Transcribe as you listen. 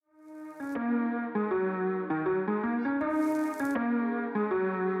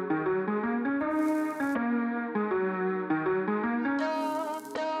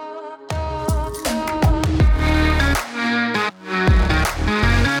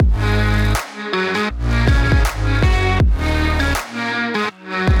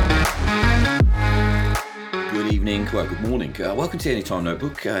good morning. Welcome to Anytime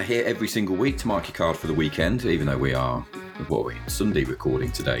Notebook. Here every single week to mark your card for the weekend, even though we are, Sunday recording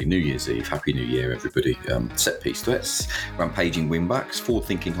today, New Year's Eve. Happy New Year, everybody. Set piece threats, rampaging wingbacks,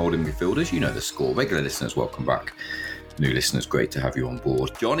 forward-thinking holding midfielders. You know the score. Regular listeners, welcome back. New listeners, great to have you on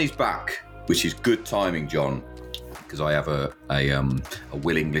board. John is back, which is good timing, John, because I have a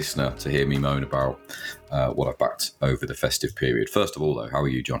willing listener to hear me moan about what I've backed over the festive period. First of all, though, how are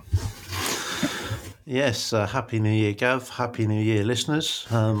you, John? Yes, Happy New Year, Gav. Happy New Year, listeners.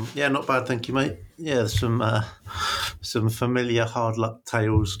 Yeah, not bad, thank you, mate. Yeah, some familiar hard luck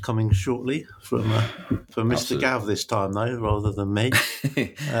tales coming shortly from Mr. Absolutely. Gav this time, though, rather than me.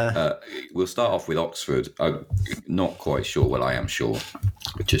 We'll start off with Oxford. I'm not quite sure. Well, I am sure.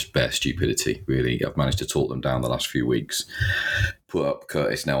 Just bare stupidity, really. I've managed to talk them down the last few weeks. Put up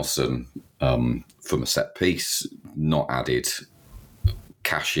Curtis Nelson from a set piece, not added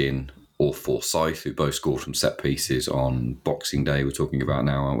Cash in or Forsyth, who both scored from set pieces on Boxing Day. We're talking about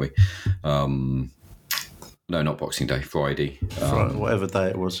now, aren't we? No, not Boxing Day, Friday. Whatever day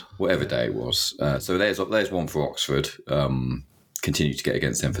it was. Whatever day it was. So there's one for Oxford. Continue to get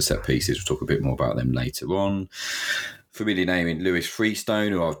against them for set pieces. We'll talk a bit more about them later on. Familiar name in Lewis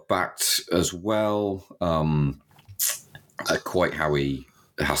Freestone, who I've backed as well. Quite how he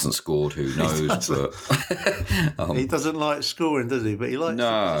hasn't scored, who knows? He doesn't like scoring, does he? But he likes the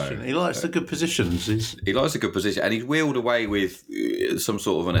position. He likes the good positions. He likes a good position, and he's wheeled away with some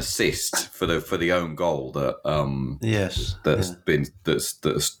sort of an assist for the own goal that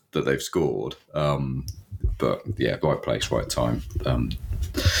that they've scored. But yeah, right place, right time.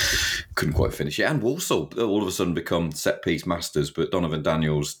 Couldn't quite finish it. And Walsall all of a sudden become set piece masters, but Donovan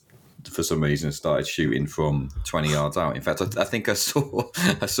Daniels, for some reason, started shooting from 20 yards out. In fact, I think I saw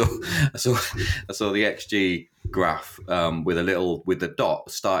the XG graph with the dot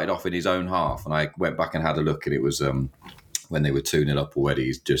started off in his own half, and I went back and had a look, and it was when they were 2-0 up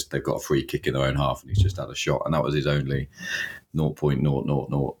already. They've got a free kick in their own half, and he's just had a shot, and that was his only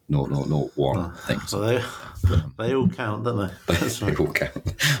 0.00001. I think. So they all count, don't they? They all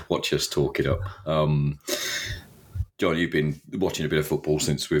count. Watch us talk it up. John, you've been watching a bit of football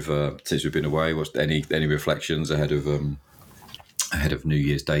since we've been away. What's any reflections ahead of New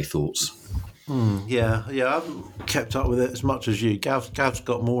Year's Day thoughts? Yeah, I haven't kept up with it as much as you. Gav's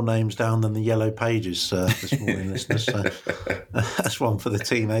got more names down than the yellow pages this morning, listeners. So that's one for the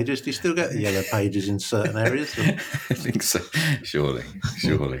teenagers. Do you still get the yellow pages in certain areas? I think so. Surely.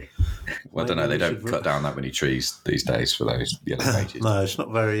 Well, I don't know. They don't cut down that many trees these days for those yellow pages. No, it's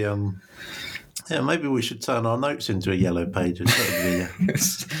not very. Yeah, maybe we should turn our notes into a yellow page. That would be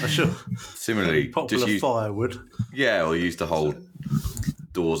sure. Similarly, popular just use firewood. Yeah, or use to hold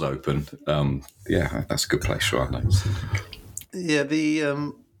doors open. Yeah, that's a good place for our notes. Yeah, the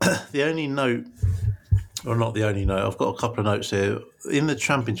only note, or not the only note, I've got a couple of notes here. In the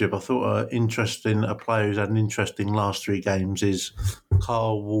Championship, I thought a player who's had an interesting last 3 games is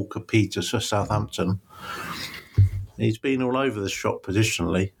Carl Walker-Peters for Southampton. He's been all over the shop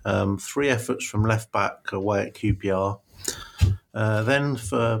positionally. 3 efforts from left-back away at QPR. Then,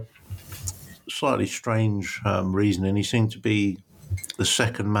 for slightly strange reasoning, he seemed to be the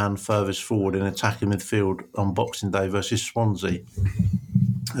second man furthest forward in attacking midfield on Boxing Day versus Swansea.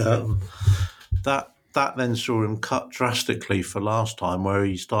 That then saw him cut drastically for last time, where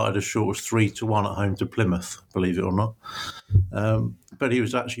he started as short as 3-1 at home to Plymouth, believe it or not. But he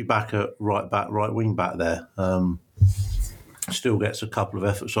was actually back at right wing back there. Still gets a couple of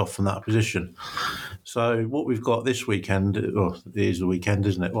efforts off from that position. So what we've got this weekend, it is the weekend,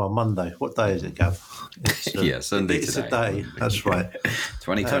 isn't it? Well, Monday. What day is it, Gav? Sunday it's today. It's a day, that's right.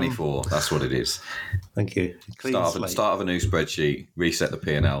 2024, that's what it is. Thank you. Start of a new spreadsheet, reset the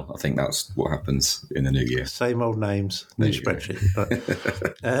P&L. I think that's what happens in the new year. Same old names, new spreadsheet. But,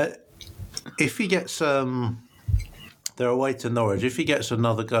 if he gets... they're away to Norwich. If he gets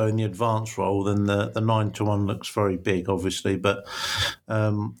another go in the advance role, then the 9-1 looks very big, obviously. But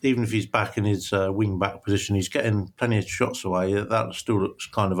even if he's back in his wing-back position, he's getting plenty of shots away. That still looks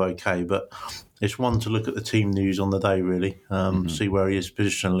kind of okay. But it's one to look at the team news on the day, really, see where he is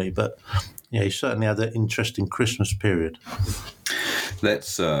positionally. But, yeah, he certainly had an interesting Christmas period.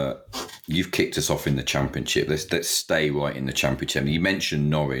 You've kicked us off in the Championship. Let's stay right in the Championship. You mentioned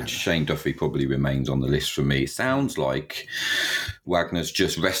Norwich. Shane Duffy probably remains on the list for me. It sounds like Wagner's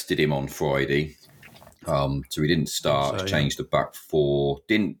just rested him on Friday, so he didn't start. Changed the back 4.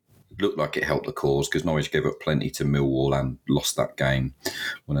 Didn't look like it helped the cause because Norwich gave up plenty to Millwall and lost that game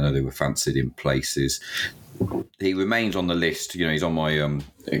when I know they were fancied in places. He remains on the list. He's on my,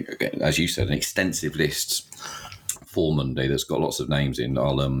 as you said, an extensive list for Monday that's got lots of names in.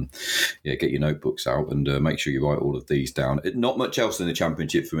 I'll get your notebooks out and make sure you write all of these down. Not much else in the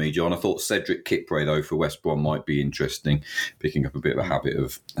Championship for me, John. I thought Cedric Kipre, though, for West Brom might be interesting, picking up a bit of a habit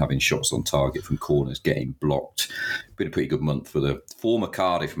of having shots on target from corners, getting blocked. Been a pretty good month for the former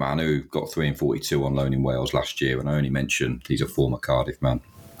Cardiff man who got 3 and 42 on loan in Wales last year, and I only mention he's a former Cardiff man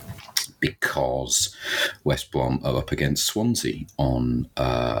because West Brom are up against Swansea on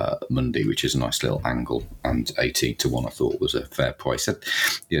Monday, which is a nice little angle, and 18 to 1 I thought was a fair price.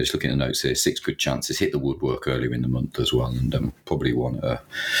 Just looking at the notes here, 6 good chances, hit the woodwork earlier in the month as well, and probably won at a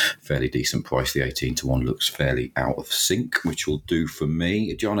fairly decent price. The 18 to 1 looks fairly out of sync, which will do for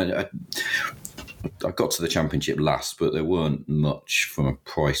me. John, I got to the Championship last, but there weren't much from a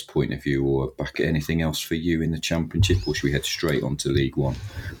price point of view or back at anything else for you in the Championship, or should we head straight on to League One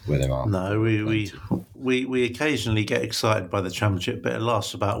where there are? No, we occasionally get excited by the Championship, but it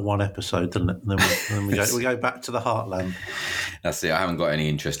lasts about one episode, doesn't it? And then we go back to the heartland. That's it. I haven't got any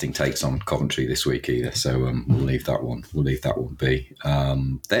interesting takes on Coventry this week either, so we'll leave that one. We'll leave that one be.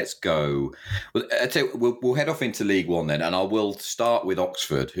 Let's go. We'll head off into League One then, and I will start with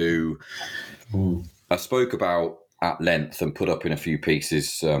Oxford, who I spoke about at length and put up in a few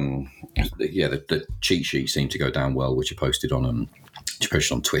pieces. The cheat sheet seemed to go down well, which I posted on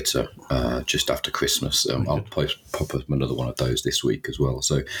Twitter just after Christmas. I'll pop up another one of those this week as well.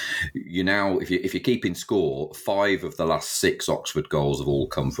 So you now, if you're keeping score, 5 of the last 6 Oxford goals have all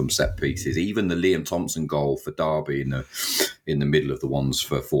come from set pieces. Even the Liam Thompson goal for Derby in the middle of the ones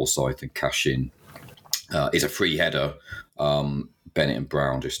for Forsyth and Cashin is a free header. Bennett and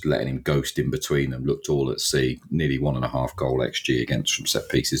Brown just letting him ghost in between them, looked all at sea, nearly 1.5 goal XG from set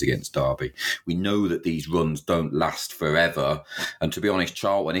pieces against Derby. We know that these runs don't last forever, and to be honest,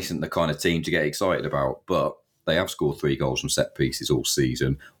 Charlton isn't the kind of team to get excited about, but they have scored 3 goals from set pieces all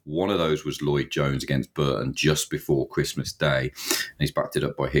season. One of those was Lloyd Jones against Burton just before Christmas Day, and he's backed it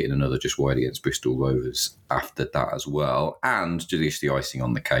up by hitting another just wide against Bristol Rovers after that as well, and just the icing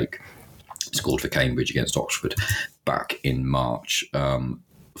on the cake, scored for Cambridge against Oxford back in March.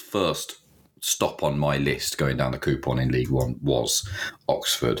 First stop on my list going down the coupon in League One was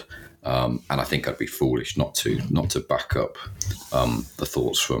Oxford, and I think I'd be foolish not to back up the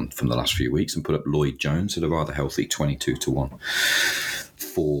thoughts from the last few weeks and put up Lloyd Jones at a rather healthy 22 to 1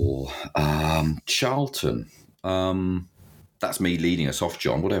 for Charlton. That's me leading us off,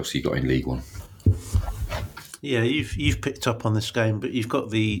 John. What else have you got in League One? Yeah, you've picked up on this game, but you've got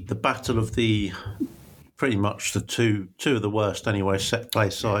the battle of the pretty much the two of the worst anyway set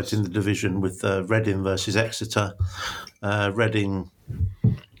play sides in the division, with Reading versus Exeter. Reading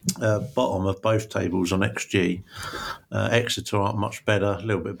bottom of both tables on XG. Exeter aren't much better, a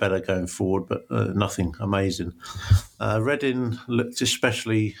little bit better going forward, but nothing amazing. Reading looked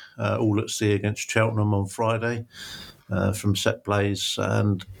especially all at sea against Cheltenham on Friday from set plays,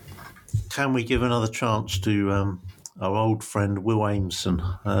 and can we give another chance to our old friend Will Aimson?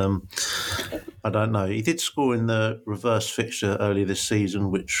 I don't know. He did score in the reverse fixture earlier this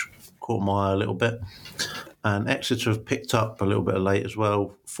season, which caught my eye a little bit. And Exeter have picked up a little bit of late as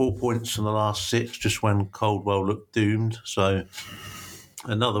well. 4 points in the last 6, just when Coldwell looked doomed. So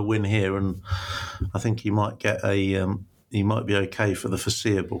another win here, and I think he might get he might be okay for the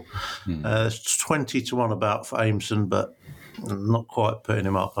foreseeable. It's 20 to 1 about for Aimson, but not quite putting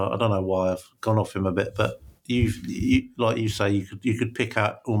him up. I don't know why I've gone off him a bit, but you like you say, you could pick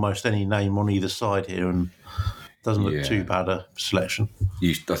out almost any name on either side here, and it doesn't look too bad a selection.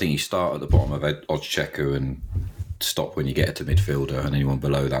 I think you start at the bottom of odds checker and stop when you get to midfielder, and anyone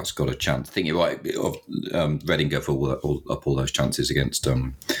below that's got a chance. I think you're right. Reading go for all those chances against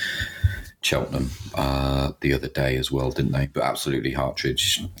Cheltenham the other day as well, didn't they? But absolutely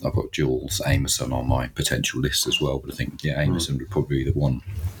Hartridge. I've got Jules Amerson on my potential list as well, but I think Amerson would probably be the one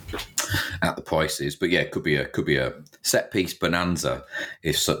at the prices. But yeah, it could be a set piece bonanza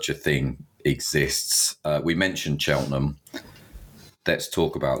if such a thing exists. We mentioned Cheltenham. Let's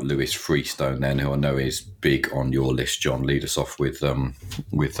talk about Lewis Freestone then, who I know is big on your list, John. Lead us off with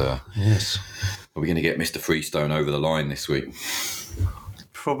yes. Are we going to get Mr. Freestone over the line this week?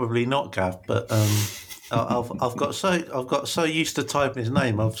 Probably not, Gav, but I've got so used to typing his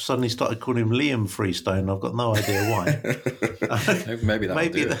name, I've suddenly started calling him Liam Freestone. I've got no idea why.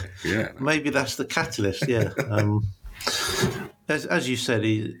 Maybe that's the catalyst. Yeah. As you said,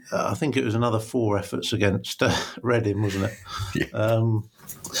 I think it was another 4 efforts against Reading, wasn't it? Yeah.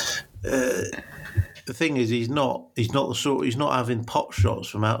 The thing is, he's not having pop shots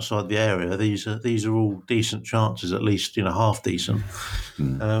from outside the area. These are all decent chances, at least half decent.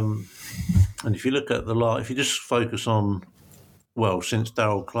 And if you look at if you just focus on, since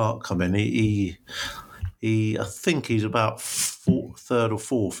Darryl Clark come in, he I think he's about third or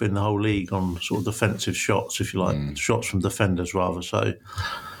fourth in the whole league on sort of defensive shots, if you like, shots from defenders rather. So,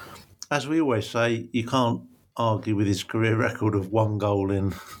 as we always say, you can't argue with his career record of one goal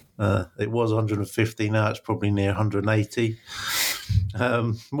in. It was 150. Now it's probably near 180.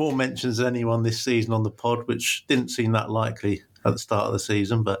 More mentions than anyone this season on the pod, which didn't seem that likely at the start of the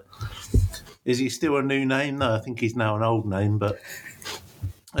season. But is he still a new name? No, I think he's now an old name. But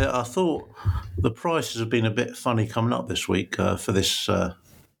I thought the prices have been a bit funny coming up this week for this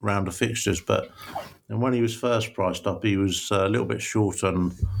round of fixtures. And when he was first priced up, he was a little bit short,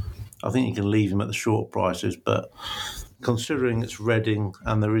 and I think you can leave him at the short prices. But considering it's Reading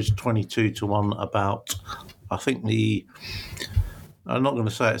and there is 22-1 about, I think I'm not going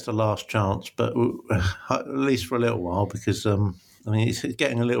to say it's the last chance, but at least for a little while, because it's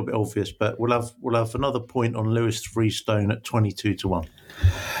getting a little bit obvious. But we'll have another point on Lewis Freestone at 22-1.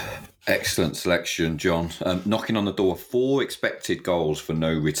 Excellent selection, John. Knocking on the door, 4 expected goals for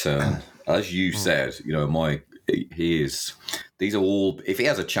no return. As you said, these are all, if he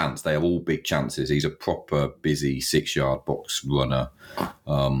has a chance, they are all big chances. He's a proper busy 6-yard box runner.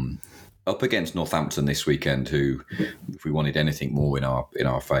 Up against Northampton this weekend, who, if we wanted anything more in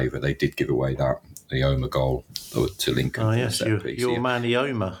our favour, they did give away the Ioma goal to Lincoln. Oh yes, your man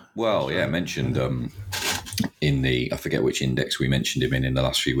Ioma. Well, yeah, mentioned in the, I forget which index we mentioned him in the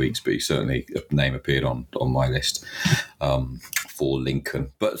last few weeks, but he certainly, a name appeared on my list for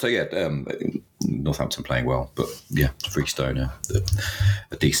Lincoln. But so yeah, Northampton playing well, but yeah, Freestone,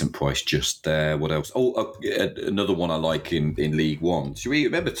 a decent price just there. What else? Another one I like in League One. Should we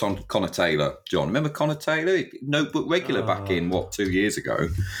remember Connor Taylor, John? Remember Connor Taylor? Notebook regular back in 2 years ago.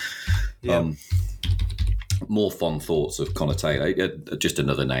 Yeah. More fond thoughts of Connor Taylor. Just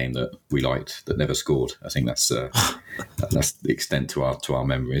another name that we liked that never scored. I think that's the extent to our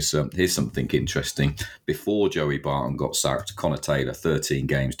memories. Here's something interesting. Before Joey Barton got sacked, Connor Taylor, 13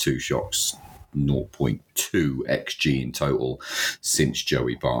 games, 2 shots, 0.2 XG in total since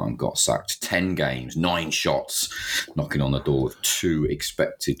Joey Barton got sacked. 10 games, 9 shots, knocking on the door with 2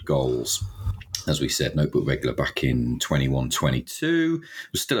 expected goals. As we said, notebook regular back in 21-22.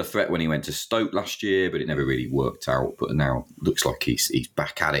 Was still a threat when he went to Stoke last year, but it never really worked out. But now looks like he's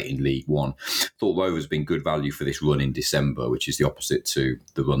back at it in League One. Thought Rover's been good value for this run in December, which is the opposite to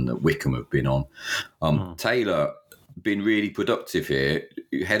the run that Wickham have been on. Taylor been really productive here.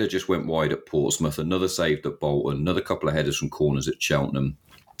 Header just went wide at Portsmouth, another saved at Bolton, another couple of headers from corners at Cheltenham.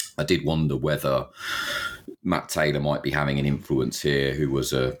 I did wonder whether Matt Taylor might be having an influence here, who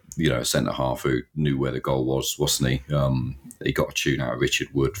was a centre-half who knew where the goal was, wasn't he? He got a tune out of Richard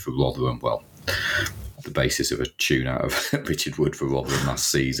Wood for Rotherham. Well, the basis of a tune out of Richard Wood for Rotherham last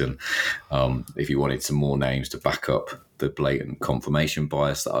season. If you wanted some more names to back up the blatant confirmation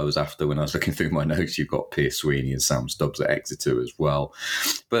bias that I was after when I was looking through my notes, you've got Pierce Sweeney and Sam Stubbs at Exeter as well.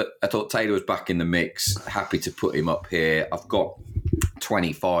 But I thought Taylor was back in the mix. Happy to put him up here. I've got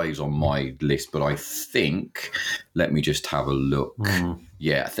 25s on my list, but I think, let me just have a look.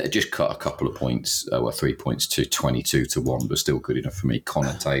 Yeah, just cut a couple of points, 3 points to 22-1, but still good enough for me.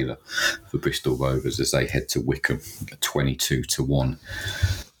 Connor Taylor for Bristol Rovers as they head to Wickham, 22-1.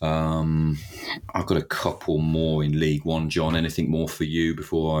 I've got a couple more in League One, John. Anything more for you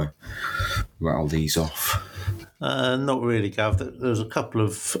before I rattle these off? Not really, Gav. There's a couple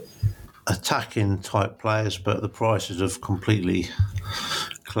of attacking type players, but the prices have completely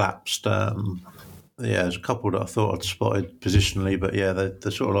collapsed. There's a couple that I thought I'd spotted positionally, but yeah,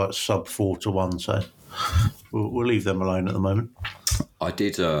 they're sort of like sub 4-1, so we'll leave them alone at the moment. I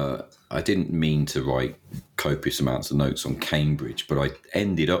didn't mean to write copious amounts of notes on Cambridge, but I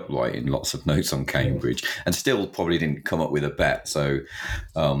ended up writing lots of notes on Cambridge and still probably didn't come up with a bet. So,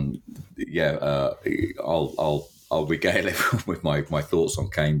 I'll regale it with my thoughts on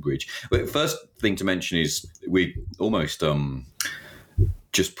Cambridge. But first thing to mention is we almost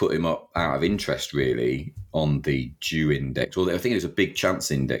just put him up out of interest, really, on the due index. Well, I think it was a big chance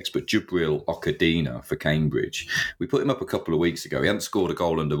index, but Jubril Okadina for Cambridge. We put him up a couple of weeks ago. He hadn't scored a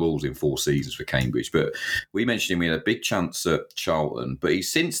goal under rules in 4 seasons for Cambridge, but we mentioned him. He had a big chance at Charlton, but he's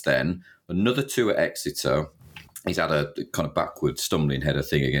since then another 2 at Exeter. He's had a kind of backward stumbling header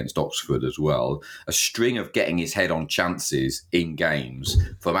thing against Oxford as well. A string of getting his head on chances in games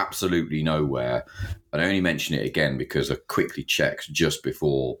from absolutely nowhere. And I only mention it again because I quickly checked just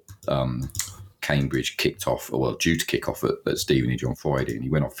before Cambridge kicked off, due to kick off at Stevenage on Friday, and he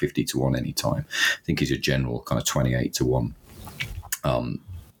went off 50-1 any time. I think he's a general kind of 28-1.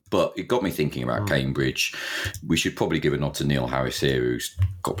 But it got me thinking about Cambridge. We should probably give a nod to Neil Harris here, who's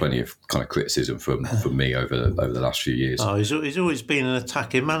got plenty of kind of criticism from me over the last few years. Oh, he's always been an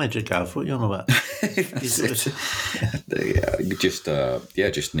attacking manager, Gav. What are you on about?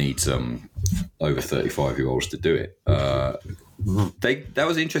 Just needs over 35-year-olds to do it. That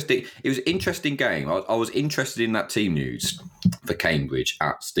was interesting. It was an interesting game. I was interested in that team news for Cambridge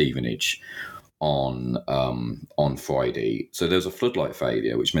at Stevenage on Friday. So there was a floodlight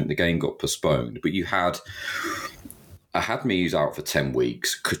failure, which meant the game got postponed. But you had Ahadmi's out for 10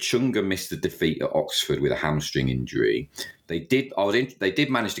 weeks. Kachunga missed the defeat at Oxford with a hamstring injury. They did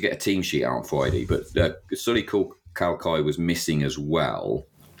manage to get a team sheet out on Friday, but Sully Kalkai was missing as well.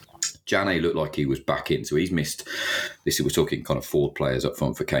 Jane looked like he was back in, so he's missed. We're talking kind of forward players up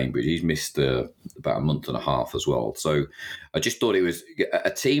front for Cambridge. He's missed about a month and a half as well. So I just thought it was a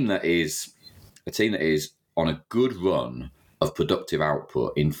team that is on a good run of productive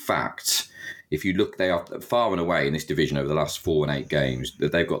output. In fact, if you look, they are far and away in this division over the last 4 and 8 games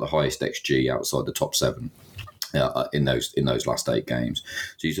that they've got the highest XG outside the top 7 in those last 8 games.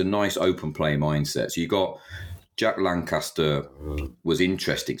 So it's a nice open play mindset. So you got Jack Lancaster was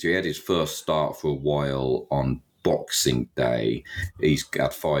interesting. So he had his first start for a while on Boxing Day. He's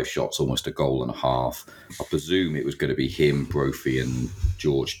had 5 shots, almost a goal and a half. I presume it was going to be him, Brophy and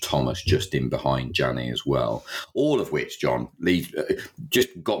George Thomas just in behind Janney as well. All of which, John, just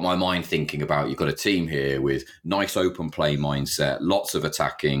got my mind thinking about, you've got a team here with nice open play mindset, lots of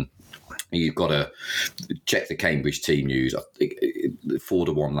attacking. You've got to check the Cambridge team news. I think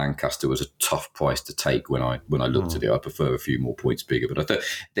 4-1 Lancaster was a tough price to take when I looked at it. I prefer a few more points bigger, but I thought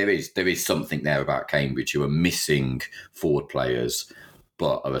there is something there about Cambridge who are missing forward players,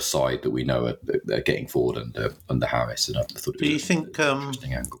 but are a side that we know are getting forward under Harris. And I thought it was an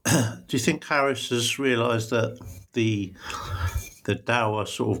interesting angle. Do you think Harris has realised that the dour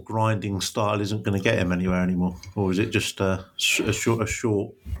sort of grinding style isn't going to get him anywhere anymore, or is it just a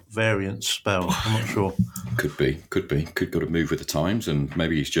short variant spell? I'm not sure. Could be. Could got to move with the times, and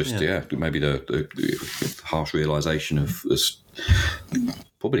maybe he's just maybe the harsh realisation of us.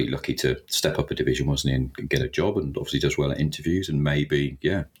 Probably lucky to step up a division, wasn't he, and get a job, and obviously does well at interviews, and maybe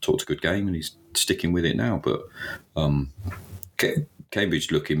talked a good game, and he's sticking with it now. But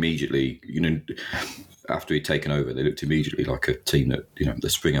Cambridge look immediately, after he'd taken over, they looked immediately like a team that, the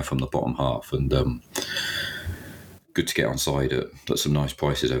springer from the bottom half, and good to get on side at some nice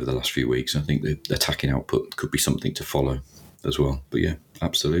prices over the last few weeks. I think the attacking output could be something to follow as well. But yeah,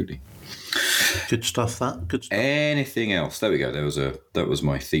 absolutely. Good stuff. Good stuff. Anything else? There we go. That was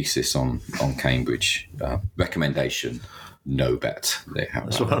my thesis on Cambridge. Recommendation: no bet.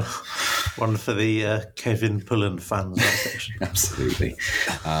 That's one for the Kevin Pullen fans. Absolutely.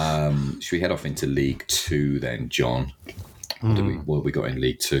 Should we head off into League 2 then, John? What have we got in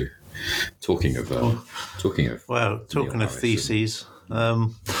League 2? Talking of theses.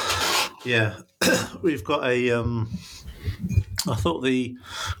 We've got a. I thought the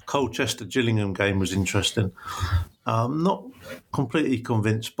Colchester-Gillingham game was interesting. I'm not completely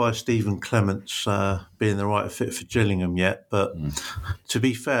convinced by Stephen Clements being the right fit for Gillingham yet, but to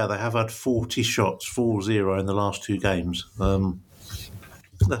be fair, they have had 40 shots, 4-0 in the last 2 games.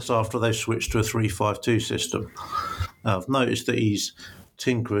 That's after they've switched to a 3-5-2 system. I've noticed that he's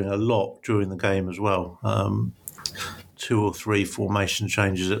tinkering a lot during the game as well. 2 or 3 formation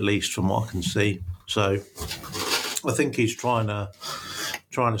changes at least from what I can see. So I think he's trying to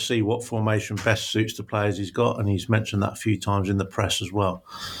see what formation best suits the players he's got, and he's mentioned that a few times in the press as well.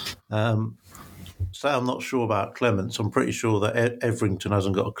 So I'm not sure about Clements. I'm pretty sure that Everington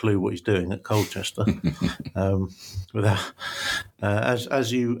hasn't got a clue what he's doing at Colchester.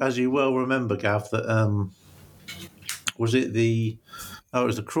 As you well remember, Gav, that was it the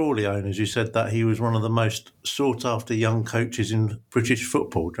Crawley owners who said that he was one of the most sought after young coaches in British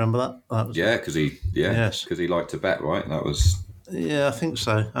football. Do you remember that? Because he liked to bet, right? That was. Yeah, I think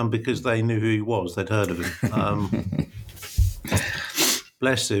so. And because they knew who he was, they'd heard of him.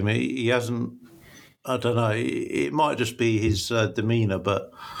 Bless him. He hasn't. I don't know. It might just be his demeanour,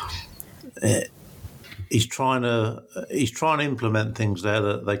 but he's trying to implement things there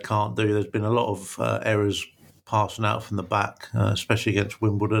that they can't do. There's been a lot of errors passing out from the back, especially against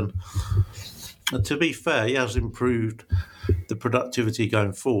Wimbledon. And to be fair, he has improved the productivity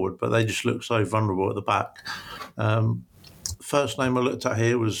going forward, but they just look so vulnerable at the back. First name I looked at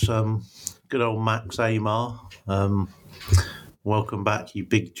here was good old Max Amar. Welcome back, you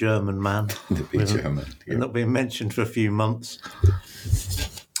big German man. The big German. Yeah. Not been mentioned for a few months.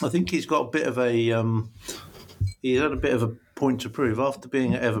 I think he's got a bit of a... he's had a bit of a point to prove. After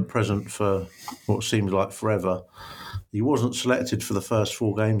being ever present for what seems like forever, he wasn't selected for the first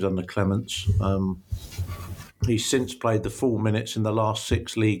 4 games under Clements. He's since played the full minutes in the last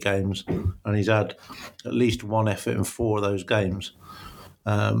 6 league games, and he's had at least 1 effort in 4 of those games.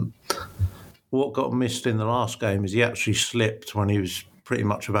 What got missed in the last game is he actually slipped when he was pretty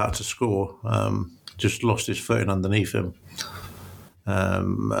much about to score, just lost his footing underneath him.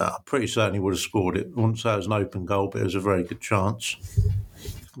 I'm pretty certain he would have scored it. I wouldn't say it was an open goal, but it was a very good chance.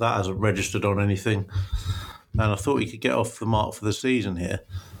 That hasn't registered on anything. And I thought he could get off the mark for the season here.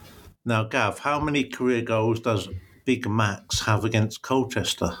 Now, Gav, how many career goals does Big Max have against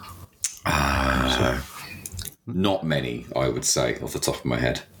Colchester? Not many, I would say, off the top of my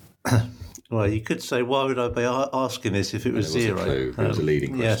head. Well, you could say, why would I be asking this if it was 0? It was a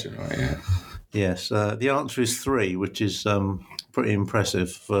leading question, right? Yeah. Yes. The answer is 3, which is pretty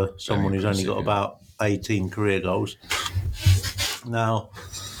impressive for someone who's only got about 18 career goals. Now,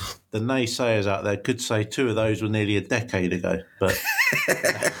 the naysayers out there could say 2 of those were nearly a decade ago, but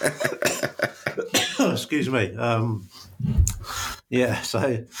excuse me.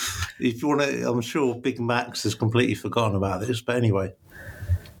 So if you want to, I'm sure Big Max has completely forgotten about this, but anyway.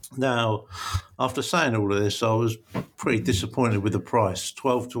 Now, after saying all of this, I was pretty disappointed with the price.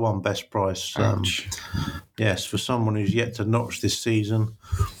 12-1 best price. Yes, for someone who's yet to notch this season.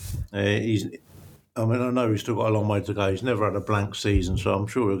 I know he's still got a long way to go. He's never had a blank season, so I'm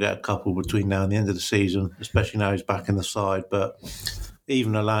sure he'll get a couple between now and the end of the season, especially now he's back in the side. But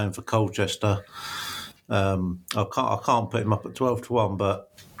even allowing for Colchester, I can't put him up at 12-1, but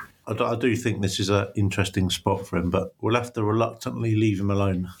I do think this is an interesting spot for him, but we'll have to reluctantly leave him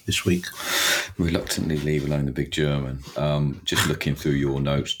alone this week. Reluctantly leave alone the big German. Just looking through your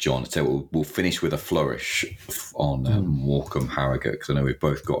notes, John, so we'll finish with a flourish on Morecambe Harrogate, because I know we've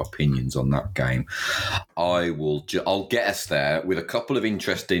both got opinions on that game. I'll get us there with a couple of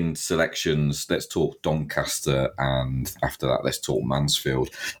interesting selections. Let's talk Doncaster, and after that, let's talk Mansfield.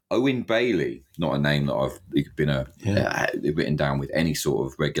 Owen Bailey, not a name that I've been written down with any sort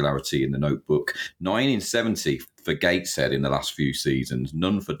of regularity in the notebook. 9 in 70 for Gateshead in the last few seasons,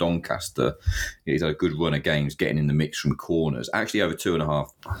 none for Doncaster. He's had a good run of games getting in the mix from corners. Actually over 2.5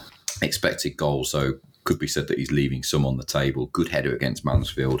 expected goals, so could be said that he's leaving some on the table. Good header against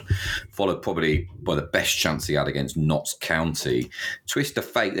Mansfield, followed probably by the best chance he had against Notts County. Twist of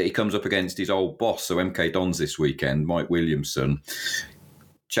fate that he comes up against his old boss, so MK Dons this weekend, Mike Williamson.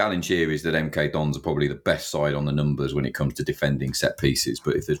 Challenge here is that MK Dons are probably the best side on the numbers when it comes to defending set pieces.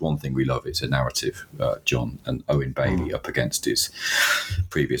 But if there's one thing we love, it's a narrative, John. And Owen Bailey up against his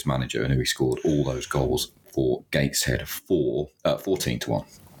previous manager, and who he scored all those goals for Gateshead, 14-1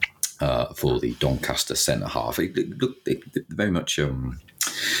 for the Doncaster centre half. It very much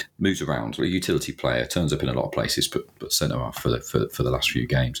moves around. A utility player, turns up in a lot of places, but centre half for the last few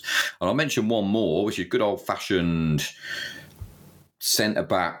games. And I'll mention one more, which is good old fashioned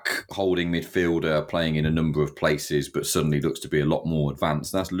centre-back, holding midfielder, playing in a number of places, but suddenly looks to be a lot more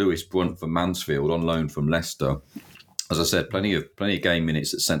advanced. That's Lewis Brunt for Mansfield, on loan from Leicester. As I said, plenty of game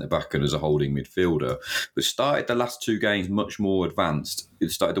minutes at centre-back and as a holding midfielder, but started the last 2 games much more advanced.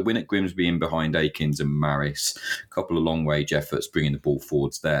 It started to win at Grimsby in behind Akins and Maris. A couple of long-range efforts bringing the ball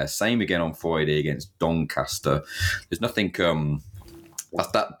forwards there. Same again on Friday against Doncaster. There's nothing...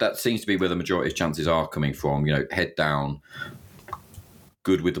 that seems to be where the majority of chances are coming from. Head down,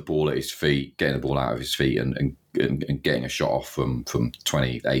 good with the ball at his feet, getting the ball out of his feet and getting a shot off from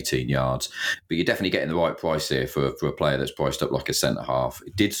 20, 18 yards. But you're definitely getting the right price here for a player that's priced up like a centre-half.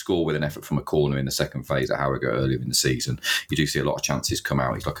 It did score with an effort from a corner in the second phase at Harrogate earlier in the season. You do see a lot of chances come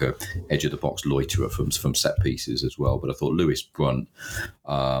out. He's like a edge-of-the-box loiterer from set pieces as well. But I thought Lewis Brunt,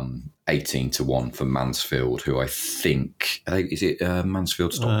 18-1 for Mansfield, who I think... Is it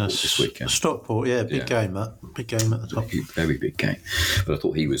Mansfield Stockport this weekend? Stockport, big game, that. Big game at the top. Very big game. But I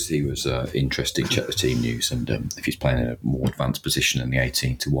thought he was interesting. Check the team news, and if he's playing in a more advanced position, then the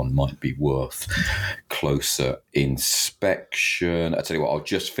 18-1 might be worth closer inspection. I tell you what, I'll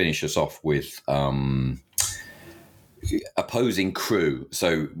just finish us off with opposing Crewe.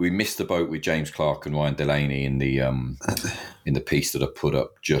 So we missed the boat with James Clark and Ryan Delaney in the piece that I put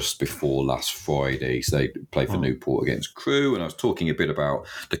up just before last Friday. So they played for Newport against Crewe, and I was talking a bit about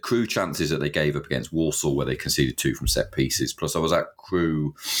the Crewe chances that they gave up against Walsall, where they conceded 2 from set pieces. Plus I was at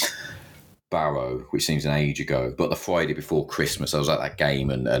Crewe Barrow, which seems an age ago, but the Friday before Christmas I was at that game,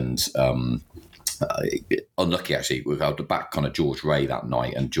 and unlucky actually, we had the back kind of George Ray that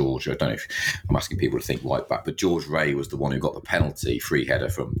night, and George, I don't know if I'm asking people to think right back, but George Ray was the one who got the penalty free header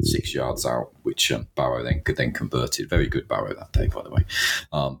from 6 yards out, which Barrow then converted. Very good Barrow that day, by the way.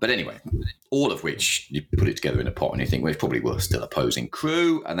 But anyway, all of which you put it together in a pot and you think, well, it's probably worth still opposing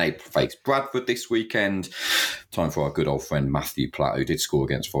Crewe, and they face Bradford this weekend. Time for our good old friend Matthew Platt, who did score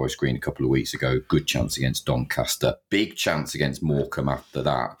against Forest Green a couple of weeks ago. Good chance against Doncaster. Big chance against Morecambe after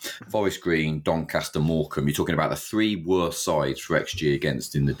that. Forest Green, Doncaster, Morecambe. You're talking about the three worst sides for XG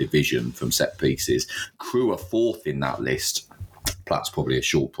against in the division from set pieces. Crewe are fourth in that list. Platt's probably a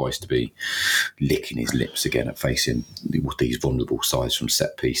short price to be licking his lips again at facing these vulnerable sides from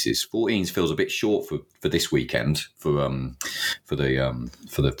set pieces. 14s feels a bit short for this weekend for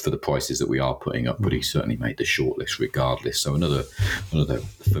the prices that we are putting up, but he certainly made the shortlist regardless. So another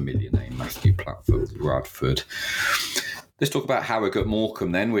familiar name, Matthew Platt for Bradford. Let's talk about Harrogate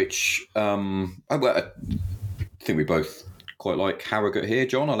Morecambe then, which I think we both quite like Harrogate here.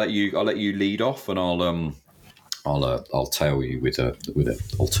 John, I'll let you lead off, and I'll tail you with an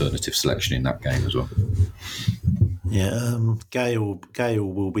alternative selection in that game as well. Yeah, Gale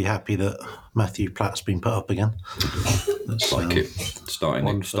will be happy that Matthew Platt's been put up again. That's like it.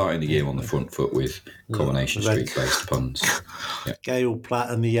 Starting the year on the front foot with Coronation Street based puns. Yeah. Gale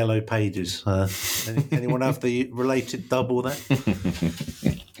Platt and the Yellow Pages. Anyone have the related double there?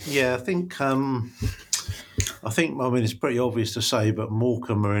 Yeah, I think it's pretty obvious to say, but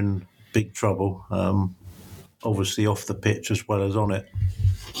Morecambe are in big trouble. Obviously off the pitch as well as on it.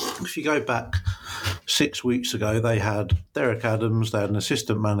 If you go back 6 weeks ago, they had Derek Adams, they had an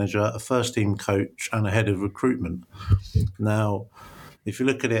assistant manager, a first-team coach and a head of recruitment. Now, if you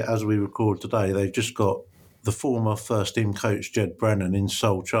look at it as we record today, they've just got the former first-team coach, Jed Brennan, in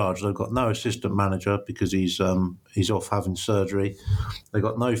sole charge. They've got no assistant manager because he's off having surgery. They've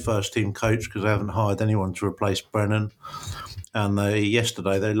got no first-team coach because they haven't hired anyone to replace Brennan. And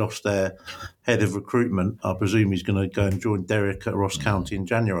yesterday they lost their head of recruitment. I presume he's going to go and join Derek at Ross County in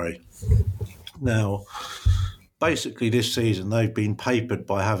January. Now, basically this season they've been papered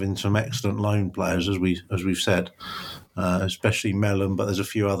by having some excellent loan players, as we've said, especially Mellon, but there's a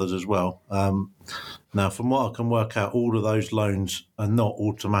few others as well. Now, from what I can work out, all of those loans are not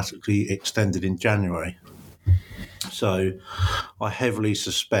automatically extended in January. So I heavily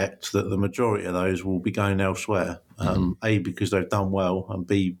suspect that the majority of those will be going elsewhere, A, because they've done well, and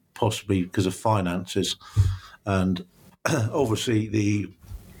B, possibly because of finances. And obviously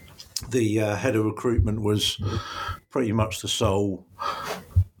the head of recruitment was pretty much the sole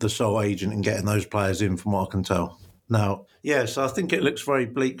agent in getting those players in, from what I can tell. Now, so I think it looks very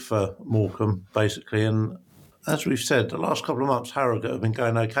bleak for Morecambe, basically, and as we've said, the last couple of months, Harrogate have been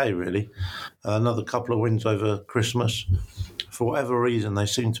going okay, really. Another couple of wins over Christmas. For whatever reason, they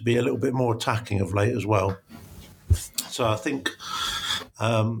seem to be a little bit more attacking of late as well. So I think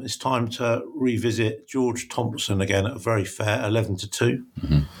it's time to revisit George Thompson again at a very fair 11-2.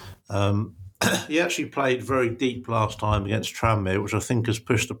 Mm-hmm. He actually played very deep last time against Tranmere, which I think has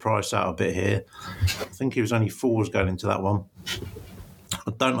pushed the price out a bit here. I think he was only fours going into that one.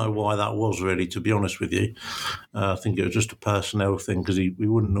 I don't know why that was, really, to be honest with you. I think it was just a personnel thing because we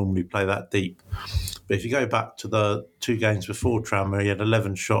wouldn't normally play that deep. But if you go back to the two games before Tranmere, he had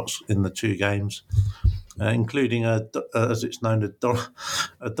 11 shots in the two games, including, as it's known,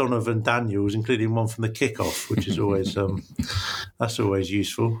 a Donovan Daniels, including one from the kickoff, which is always that's always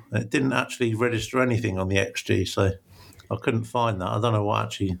useful. It didn't actually register anything on the XG, so I couldn't find that. I don't know what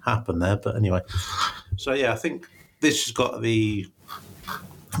actually happened there, but anyway. So, I think this has got the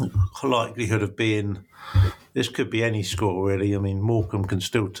likelihood of being, this could be any score, really. I mean, Morecambe can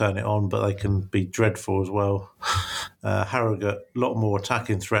still turn it on, but they can be dreadful as well. Harrogate, a lot more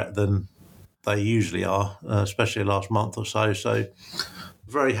attacking threat than they usually are, especially the last month or so. So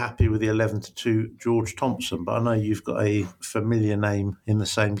very happy with the 11-2 George Thompson, but I know you've got a familiar name in the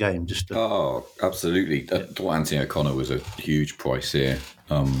same game. Oh, absolutely. I thought Anthony O'Connor was a huge price here.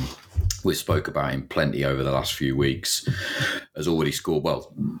 We spoke about him plenty over the last few weeks. Has already scored.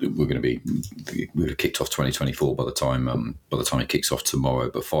 Well, we would have kicked off 2024 by the time it kicks off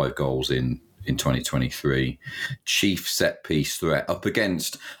tomorrow. But 5 goals in 2023. Chief set piece threat up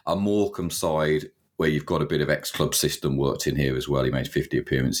against a Morecambe side where you've got a bit of ex-club system worked in here as well. He made 50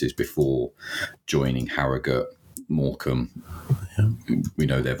 appearances before joining Harrogate. Morecambe, we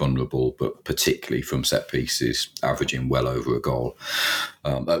know they're vulnerable, but particularly from set pieces, averaging well over a goal,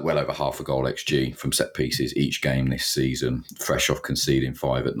 well over half a goal XG from set pieces each game this season, fresh off conceding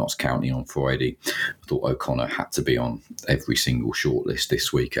 5 at Notts County on Friday. I thought O'Connor had to be on every single shortlist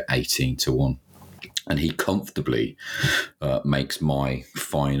this week at 18-1. And he comfortably makes my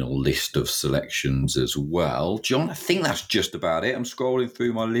final list of selections as well. John, I think that's just about it. I'm scrolling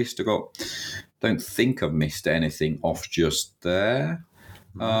through my list. Don't think I've missed anything off just there.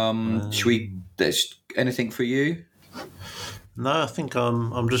 There's anything for you? No, I think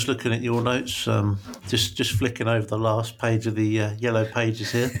I'm just looking at your notes. Just flicking over the last page of the yellow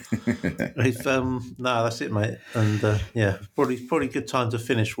pages here. No, that's it, mate. And probably good time to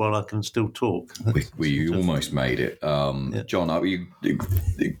finish while I can still talk. We almost made it, John.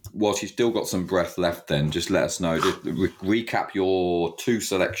 Whilst you've still got some breath left, then just let us know. Just recap your two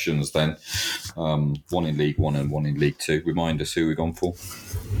selections, then. One in League One and one in League Two. Remind us who we've gone for.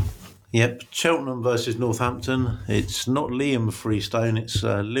 Yep, Cheltenham versus Northampton. It's not Liam Freestone, it's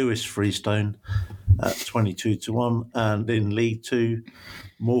Lewis Freestone at 22-1. And in League Two,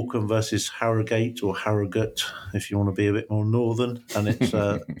 Morecambe versus Harrogate or Harrogate, if you want to be a bit more northern. And it's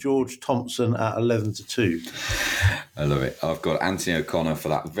George Thompson at 11-2. I love it. I've got Anthony O'Connor for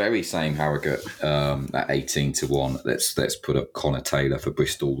that very same Harrogate at 18-1. Let's put up Connor Taylor for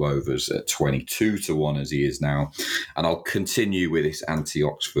Bristol Rovers at 22-1 as he is now. And I'll continue with this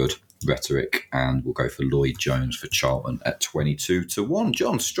anti-Oxford rhetoric, and we'll go for Lloyd Jones for Charlton at 22-1.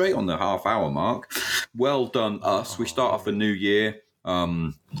 John, straight on the half-hour mark. Well done, us. We start off a new year.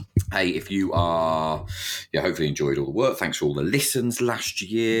 Hey, if you are, hopefully enjoyed all the work. Thanks for all the listens last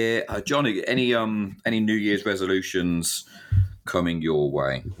year. John, any New Year's resolutions coming your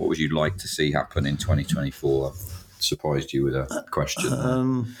way? What would you like to see happen in 2024? I've surprised you with a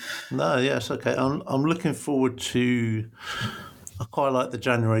question. No, yes, okay. I'm looking forward to. I quite like the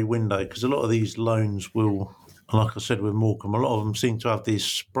January window because a lot of these loans will, like I said with Morecambe, a lot of them seem to have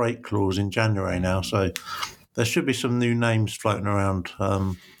these break clause in January now. So there should be some new names floating around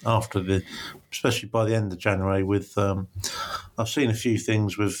especially by the end of January. With I've seen a few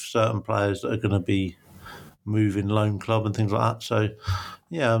things with certain players that are going to be moving loan club and things like that. So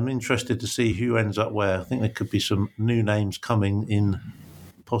yeah, I'm interested to see who ends up where. I think there could be some new names coming in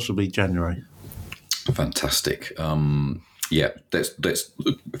possibly January. Fantastic. Let's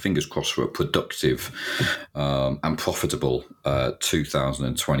fingers crossed for a productive and profitable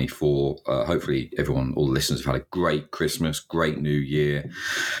 2024. Hopefully everyone, all the listeners, have had a great Christmas, great New Year,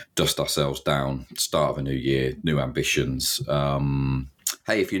 dust ourselves down, start of a new year, new ambitions.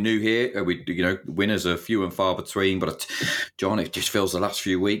 Hey, if you're new here, winners are few and far between. But John, it just feels the last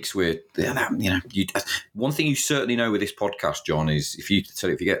few weeks one thing you certainly know with this podcast, John, is if you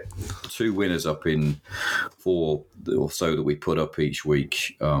get 2 winners up in 4 or so that we put up each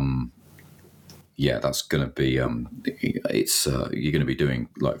week, that's going to be you're going to be doing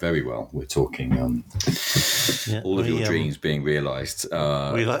very well. We're talking all of your dreams being realised.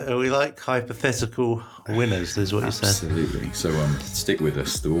 We like hypothetical winners. Is what you said. Absolutely. So stick with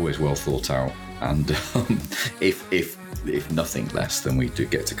us. They're always well thought out. And if nothing less, then we do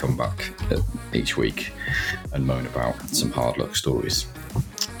get to come back each week and moan about some hard luck stories.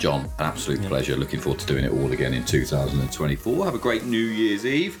 John, an absolute pleasure. Looking forward to doing it all again in 2024. Have a great New Year's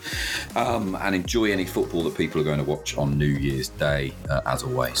Eve and enjoy any football that people are going to watch on New Year's Day. As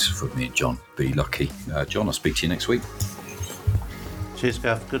always, from me and John, be lucky. John, I'll speak to you next week. Cheers,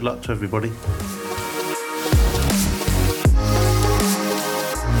 Gav. Good luck to everybody.